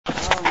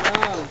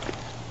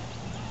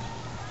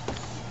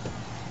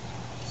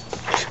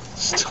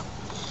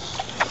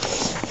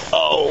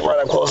Oh, right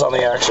up close on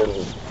the action.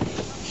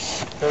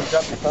 Don't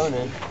drop your phone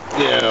in.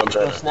 Yeah, I'll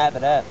try Go snap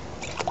it up.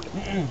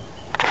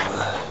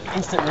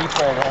 Instant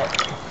replay that.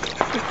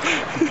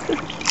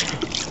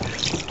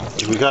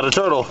 We got a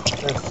turtle.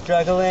 We're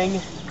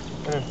struggling.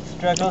 We're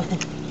struggling.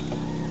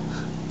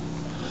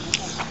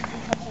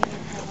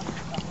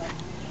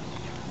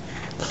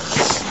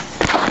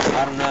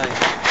 I don't know.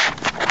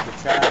 Good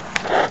try.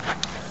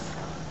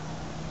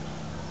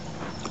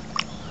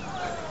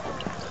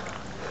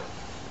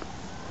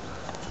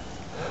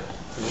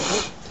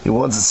 He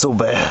wants it so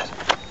bad.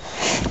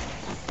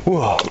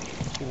 Whoa,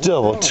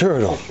 double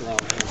turtle.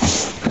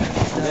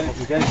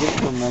 You gotta get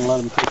to him and let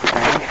him take it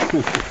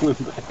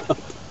down.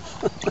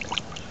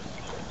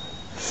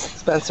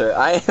 Spencer,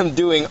 I am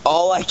doing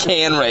all I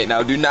can right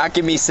now. Do not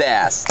give me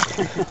sass.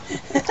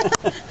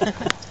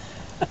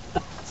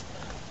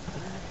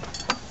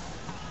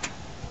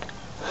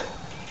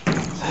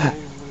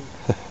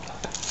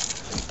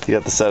 He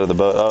got the side of the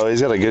boat. Oh,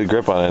 he's got a good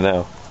grip on it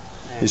now.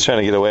 He's trying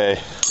to get away.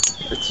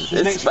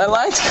 It's my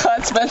line's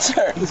caught,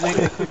 Spencer. He's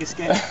making a quick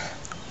escape.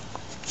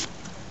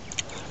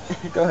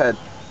 Go ahead.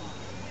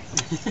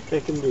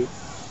 Take him deep.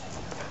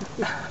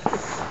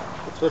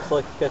 It's what it's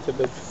like to catch a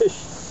big fish.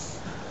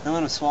 Don't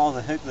let him swallow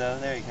the hook though.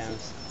 There he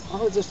comes.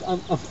 Oh,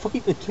 I'm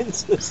fighting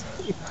against this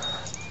thing.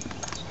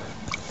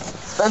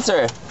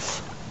 Spencer.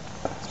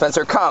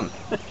 Spencer, come.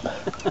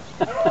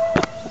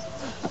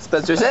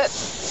 Spencer, sit.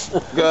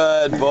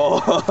 Good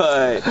boy.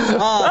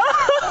 Oh,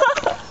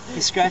 he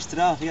scratched it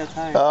off. He got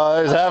tired. Oh,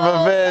 there's half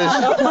a fish.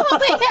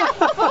 Only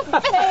half of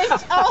a fish.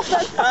 Oh,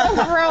 that's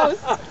so gross.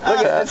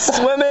 Look at it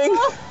swimming.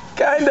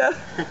 Kinda.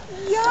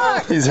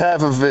 Yuck. He's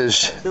half a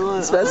fish.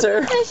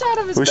 Spencer. Fish out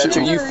of his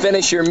Spencer, you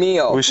finish your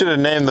meal. We should have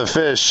named the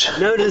fish.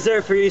 No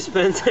dessert for you,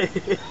 Spencer.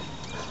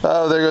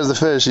 Oh, there goes the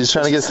fish. He's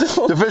trying to get...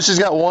 The fish has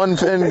got one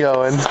fin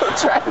going.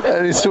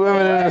 And he's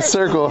swimming in a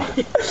circle.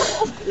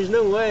 There's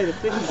no way. The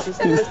fish is just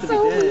That's supposed to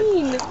so be dead.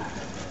 mean.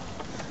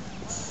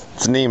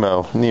 It's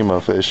Nemo. Nemo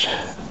fish.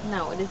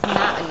 No, it is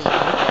not a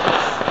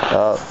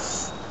Nemo.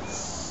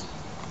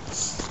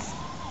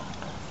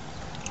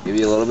 Give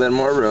you a little bit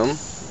more room.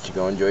 Let you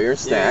go enjoy your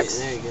snacks.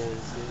 There he goes.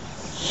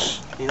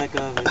 He let go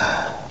of it.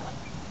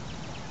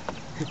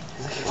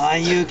 Why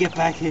you get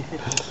back here?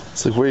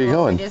 It's like, where are you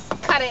going? Just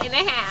cut it in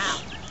half.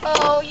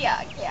 Oh,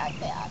 yuck, yuck,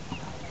 yuck.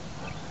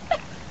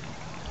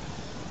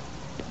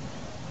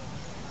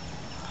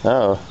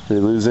 Oh, did he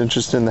lose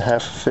interest in the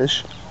half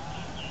fish?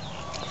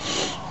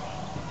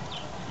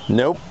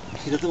 Nope.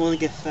 He doesn't want to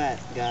get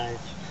fat, guys.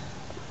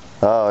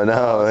 Oh,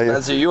 no.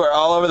 Spencer, you are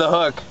all over the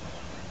hook.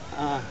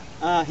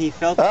 He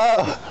felt it.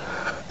 Oh!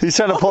 He's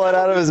trying to pull it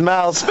out of his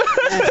mouth.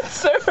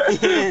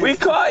 Spencer, we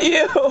caught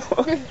you.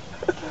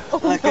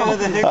 Let go of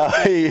the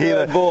hook.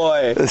 Good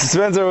boy.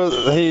 Spencer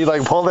he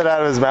like pulled it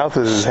out of his mouth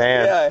with his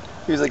hand. Yeah,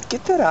 he was like,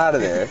 get that out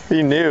of there.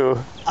 He knew.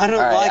 I don't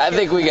All right, like I it.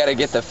 think we got to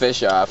get the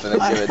fish off and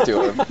then give it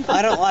to him.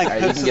 I don't like All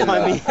right, you hooks can with get my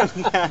it meat,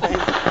 guys.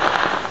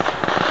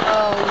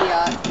 Oh,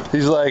 yuck.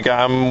 He's like,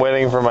 I'm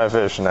waiting for my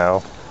fish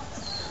now.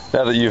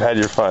 Now that you've had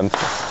your fun.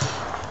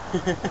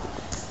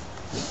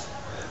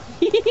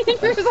 He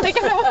was like,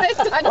 I don't want to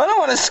touch I don't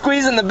want to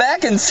squeeze in the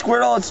back and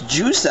squirt all its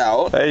juice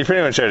out. Hey, you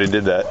pretty much already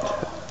did that.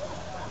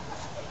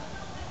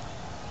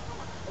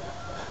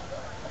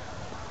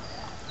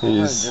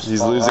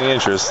 He's losing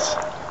interest.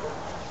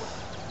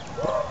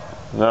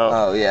 No.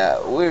 Oh yeah,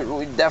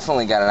 we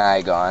definitely got an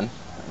eye gone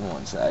on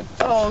one side.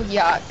 Oh,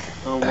 yuck.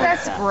 Oh my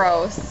That's God.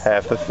 gross.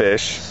 Half the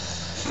fish.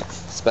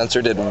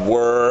 Spencer did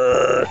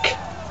work.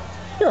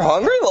 You're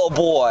hungry, little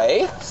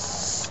boy.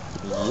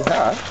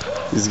 Yeah.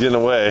 He's getting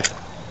away.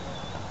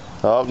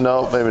 Oh,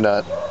 no, maybe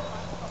not.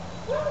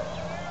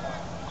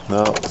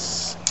 No.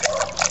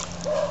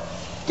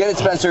 Get it,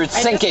 Spencer, it's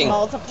sinking. I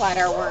just multiplied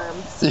our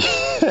worms.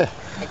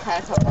 I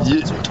kind of told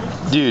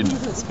Dude.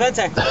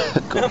 Spencer.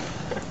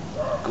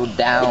 Go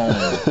down.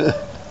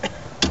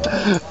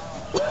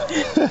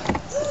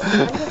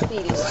 I'm just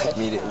feeding the fish.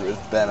 Immediately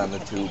with Ben on the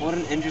tube. What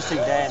an interesting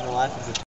day in the life of the